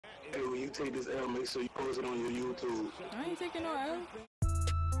you take this L, make sure you post it on your YouTube. I ain't taking no L.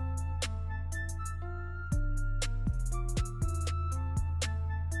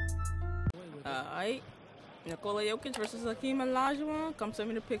 Alright. Nikola Jokic versus Hakeem Olajuwon. Come to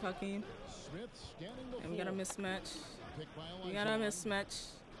me to pick Hakeem. And we got a mismatch. We got a mismatch.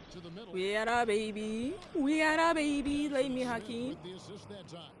 We got a baby. We got a baby. Lay me, Hakeem.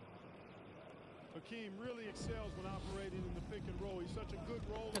 Hakeem really excels when operating in the pick and roll. He's such a good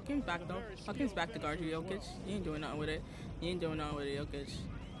roller. Hakeem's back though. Hakeem's back to guard you, Jokic. You ain't doing nothing with it. You ain't doing nothing with it, Jokic.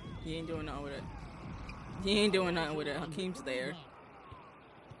 You ain't doing nothing with it. You ain't doing nothing with it. Hakeem's there.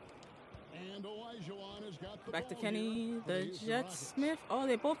 Back to Kenny, the Jet Smith. Oh,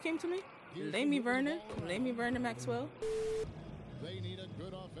 they both came to me. Lay me Vernon. Lay me Vernon Maxwell. They need a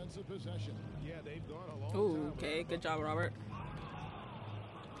good offensive possession. Yeah, they've gone a long time. Ooh, okay. Good job, Robert.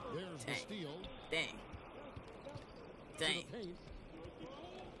 There's the steal. Dang. Dang.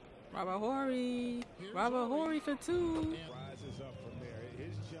 Robert Horry. Robert Horry for two. Rises up from there.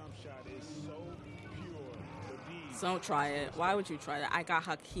 His jump shot is so pure. Don't try it. Why would you try that? I got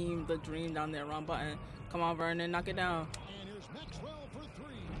Hakeem the Dream down there. Wrong button. Come on, Vernon. Knock it down. And here's Maxwell for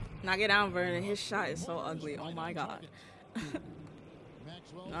three. Knock it down, Vernon. His shot is so ugly. Oh, my God.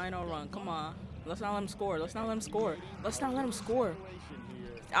 No, I don't run. Come on. Let's not let him score. Let's not let him score. Let's not let him score.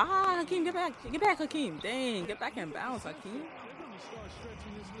 Ah, Hakeem, get back. Get back, Hakeem. Dang, get back and bounce, Hakeem.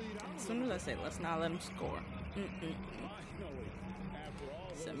 As soon as I say, let's not let him score.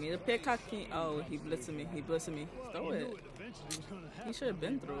 Send me the pick, Hakeem. Oh, he blitzing me. He blitzing me. Throw it. He should have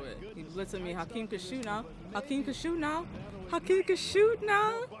been through it. He blitzing me. Hakeem can shoot now. Hakeem can shoot now. Hakeem can shoot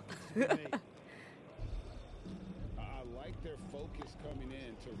now. Their focus coming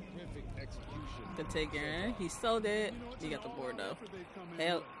in, terrific execution. Good take, Aaron. He sold it. You got the board though.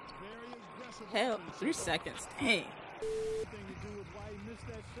 Help. Help. 3 seconds. Dang.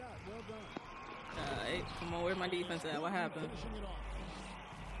 Alright, come on. Where's my defense at? What happened?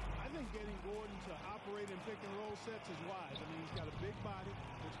 I think getting Gordon to operate in pick and roll sets is wise. I mean, he's got a big body,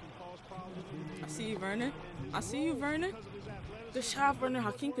 which can cause problems. I see you, Vernon. I see you, Vernon. Good shot, Vernon.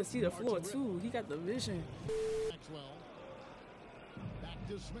 Hakeem can see the floor too. He got the vision. Back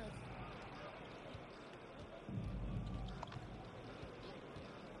to Smith.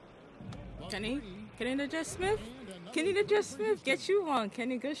 Kenny? Kenny the Jet Smith? Kenny the Jet Smith, get you one.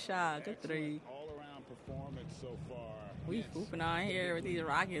 Kenny, good shot. Good three. All-around performance so far. We hooping on here with these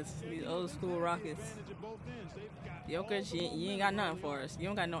Rockets, these old school Rockets. Jokic, you ain't got nothing for us. You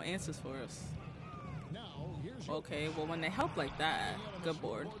don't got no answers for us. Okay, well when they help like that, good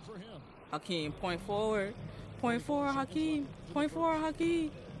board. Hakeem, point forward. Point forward, Hakeem. Point forward,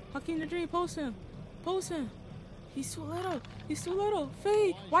 Hakeem. Hakeem the Dream, post him. Post him. He's too little. He's too little.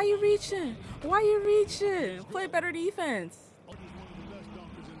 Fade, why you reaching? Why you reaching? Play better defense. He's one of the best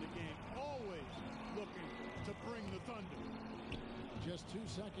dunkers in the game. Always looking to bring the thunder. Just 2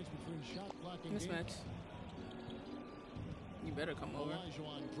 seconds between shot clock and Mismatch. You better come over.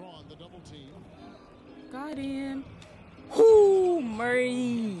 Olajuwon drawn the double team. Got him. Whoo,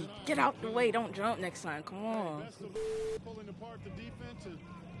 Murray. Get out the way. Don't jump next time. Come on. Pulling apart the defense and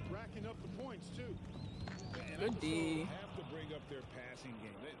racking up the points too. Good D. Have to bring up their passing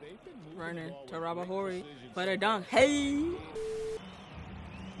game. They've been moving Vernon the ball to with Robert great Horry. precision. Let her dunk. Hey. You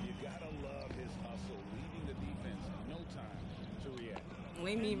gotta love his hustle, leading the defense. No time to react.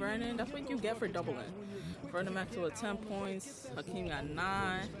 Leave me, Vernon. That's what you get for doubling. Vernon Maxwell with 10 points. Hakeem got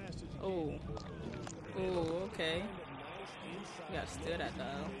 9. Oh. Oh, okay. You gotta steal that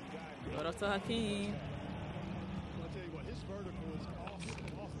though. Go up to Hakeem. I'll tell you what, his vertical is off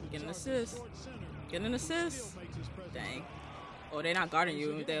the Get an charts. assist. Get an assist. Dang. Oh, they're not guarding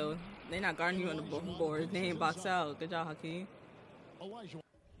you. They're not guarding you on the board. They ain't box out. Good job, Hakeem.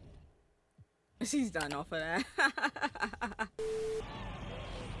 She's done off of that.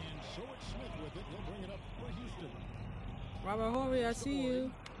 Robert Horry, I see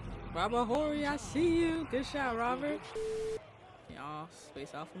you. Robert Horry, I see you. Good shot, Robert. Y'all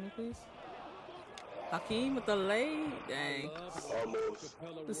space out for me, please. Hakeem with the lay. Dang. Almost.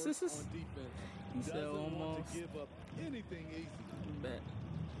 The sisters. He said almost. Anything easy. Bet.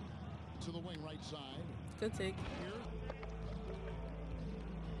 To the wing right side. Good take.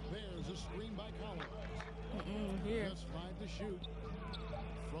 There's a screen by Collins. Here. Just 5 to shoot.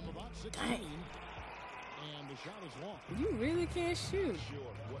 From about 16. Dang. And the shot is long. You really can't shoot.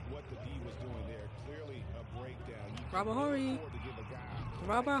 Sure, what the D was doing there, clearly a breakdown. Robert Horry.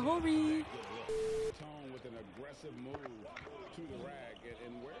 Robert Horry. Tone with an aggressive move to the rack,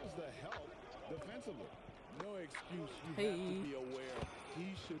 and where's the help defensively? No excuse. You have to be aware.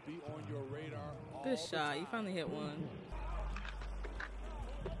 He should be on your radar all Good the shot. time. You finally hit one.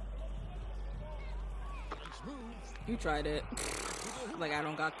 You tried it. Like I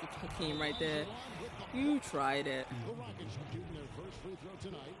don't got Hakeem right there. You tried it. The Rockets shooting their first free throw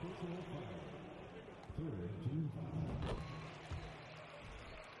tonight.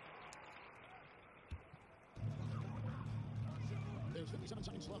 There's 57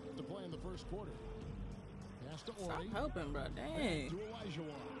 seconds left to play in the first quarter. Pass to Stop Ori. helping, bro. Dang. To Elijah.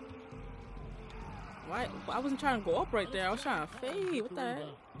 Why? I wasn't trying to go up right there. I was trying to fade. What the heck?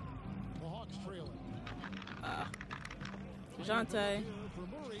 The Hawks trailing. DeJounte.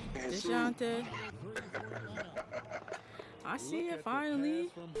 DeJounte. I see it finally.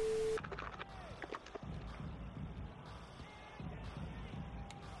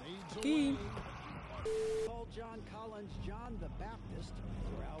 Key. Call John Collins John the Baptist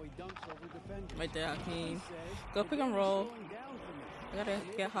for how he dunks over defenders. Right there, Hakeem. Go pick and roll. I gotta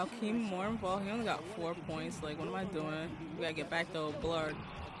get Hakeem more involved. He only got 4 points. Like, what am I doing? We gotta get back though, Bullard.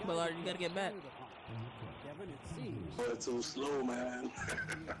 Bullard, you gotta get back. But too slow, man.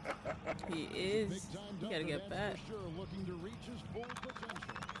 He is. You gotta get back. Sure, looking to reach his full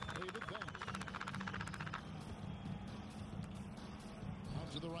potential. David Banks.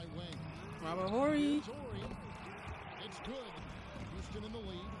 Out to the right wing. Robert Horry. It's good. Houston in the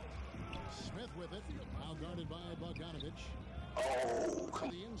lead. Smith with it. Now guarded by Bogdanovich. Oh, To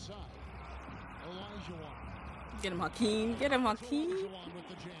the inside. Elijah. Get him, Hakeem. Get him, Hakeem. With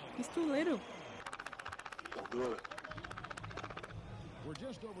the jam. He's too little. don't do it. We're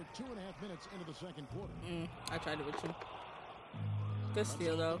just over 2.5 minutes into the second quarter. I tried it with you. Good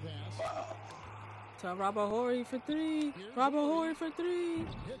steal, though. To Robert Horry for 3. Robert Horry for 3.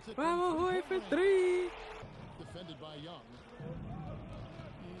 Robert Horry for 3. Defended by Young.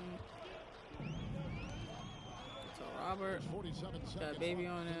 So Robert 47 seconds got a baby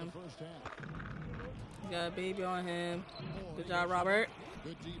on in the him. first half. Got a baby on him. Good job, Robert.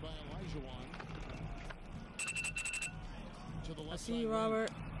 Good D by Elijah. To the I left see you, side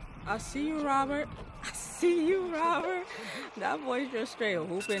Robert. I see you, Robert. I see you, Robert. That boy's just straight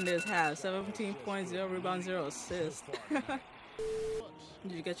hooping this half. 17 points, 0 rebounds, 0 assists.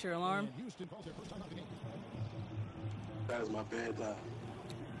 Did you get your alarm? Houston calls their first time out of the game. That was my bedtime.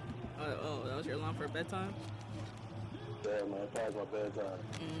 Oh, that was your alarm for bedtime? Yeah, man, that was my bedtime.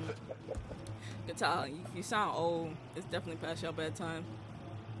 Good tell. You sound old. It's definitely past your bedtime.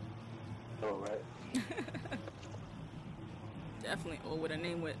 All right. Definitely old with a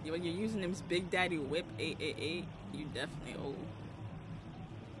name with when your username is Big Daddy Whip 888. You definitely old.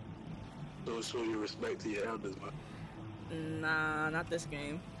 So show your respect to your elders, man. Nah, not this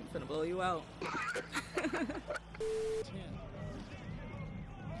game. I'm finna blow you out. 10.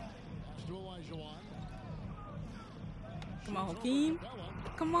 Pass to Elijah. Come on, Hakeem.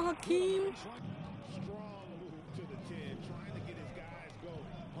 Come on, Hakeem.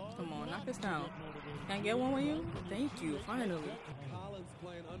 Come on, knock this down. Can I get one with you? Thank you, finally. Collins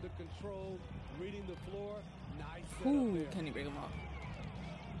playing under control, reading the floor. Nice. Ooh, can you break him off?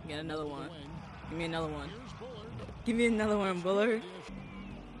 Get another one. Give me another one. Give me another one, Bullard.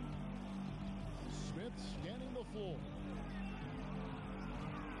 Smith scanning the floor.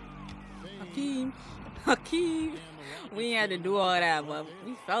 Hakeem. Hakeem. We ain't had to do all that, but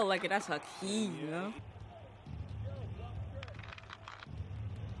we felt like it. That's Hakeem, you know?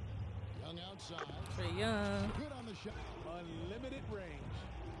 Young outside. Trey Young. Good on the shot. Unlimited range.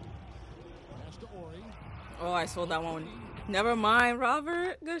 Pass to Ori. Oh, I sold that one. Never mind,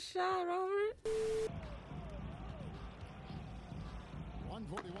 Robert. Good shot, Robert.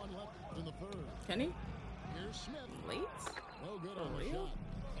 1:41 left in the third. Kenny? Here's Smith. Late? No good on the real? shot.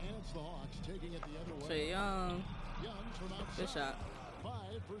 And it's the Hawks taking it the other way. Trey Young. Young from outside. Good shot. 5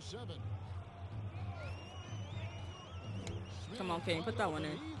 for 7. Come on, Kenny. Put that one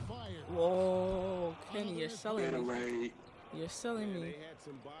in. Fired. Whoa, Kenny, you're selling me. Gatorade. You're selling me. They had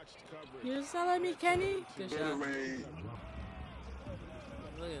some botched coverage. You're selling me, Kenny. Good shot. Gatorade.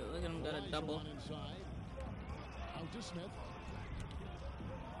 Look at him got a double. One inside. Out to Smith.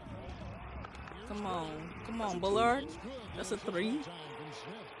 Come on, Bullard. It's good. That's a 3. Time from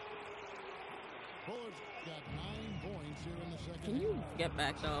Smith. Bullard's got 9 points here in the second. Can you get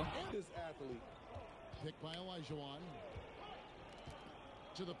back though? This athlete. Picked by Elijah.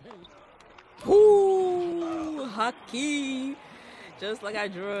 To the paint. Ooh, Hakeem. Just like I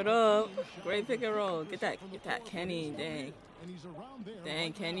drew it up. Great pick and roll. Get that, Kenny. Dang. And he's around there.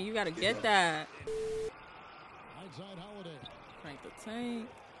 Dang, Kenny, you gotta get that. Outside Holiday. Crank the tank.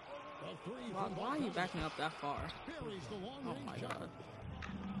 The 3 Why from are you backing up that far? Buries the long Oh range my shot. god.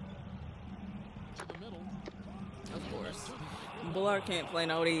 To the middle. Of course. Bullard can't play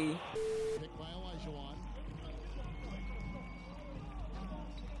no D. Picked by Elijah.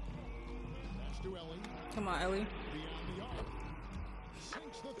 Pass to Ellie. Come on, Ellie. Beyond the arc.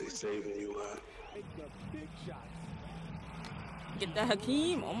 Sinks the They three. saving you, man. Make the big shots. Get that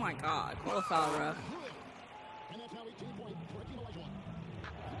Hakeem. Oh my God. Call a foul, ref. And that's now 18 points for Team Olajuwon.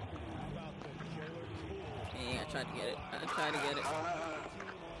 How about the killer tool? Yeah, I tried to get it. I tried to get it. Team on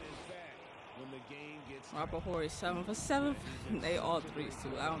his back when the game gets Robert Horry 7 for 7. They all threes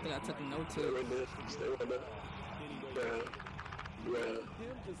too. I don't think I took a no Stay two. right there. Stay right there. Yeah. Yeah.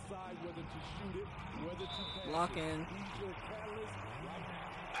 Him decide whether to shoot it, whether to pass Lock it. in. He's your catalyst right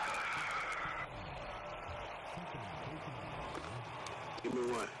Give me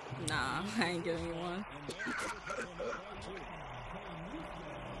one. Nah, I ain't giving you one.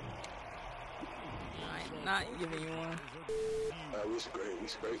 I am not giving you one. We straight. We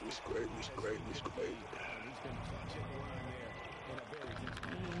straight. We straight. We straight. We straight. he's been touching the line there in a very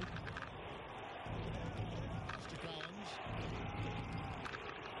decent To Collins.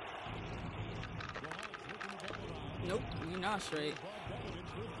 Nope, you're not straight.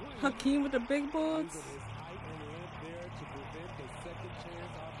 Hakeem with the big boards. his height and length there to prevent the second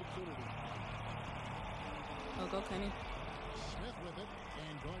chance opportunity. Oh, go Kenny. Smith with it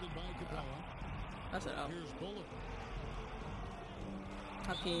and guarded by Capella. That's it out. Here's Bullard.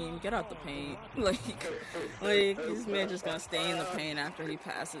 Hakeem, get out the paint. Like this man just gonna stay in the paint after he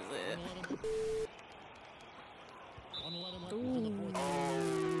passes it. 111 left in the fourth.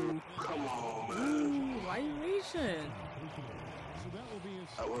 Oh, come on, man. Ooh, why you reaching? So that will be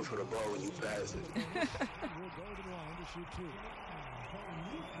his I went for the ball when you passed it. will go to the line to shoot two.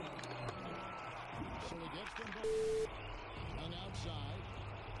 So he gets them both. And outside.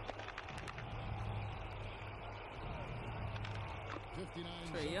 59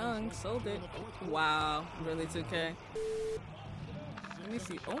 Trae Young sold it. Wow, really 2K. Let me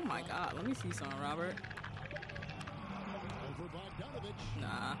see. Oh my God, let me see something, Robert. Over Bogdanovich.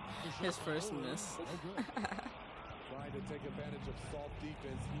 Nah, his first miss. Oh, good. Trying to take advantage of soft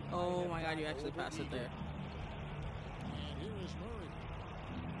defense. He Oh might my have God, you got actually passed it overeager. there. And here is Murray.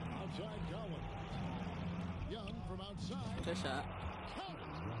 Outside Collins. Young from outside. Good shot.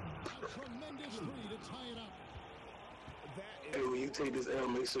 A tremendous three to tie it up. That Hey, when you take this L,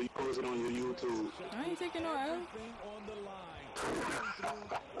 make sure you post it on your YouTube. I ain't taking no L. Everything on the line.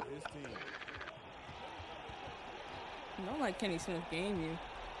 For his team. Don't like Kenny Smith game you.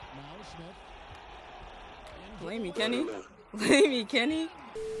 Now Smith. Blame me, Kenny. Blame me, Kenny.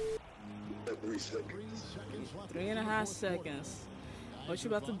 3 seconds. 3 seconds left. 3.5 seconds. What you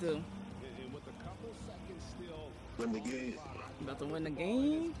about to do? and with a couple seconds still Win the game. You about to win the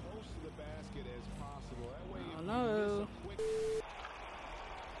game? close to the basket as possible. That way, Oh no.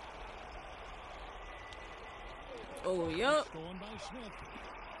 Oh, yup. Going by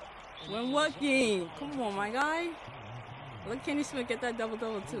Smith. Win what game? Come on, my guy. Let Kenny Smith get that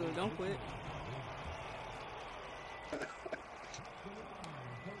double-double too. Don't quit.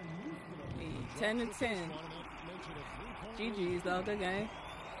 Hey, 10 and 10. GG's though. Good game.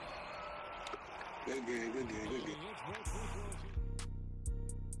 Good game, good game, good game.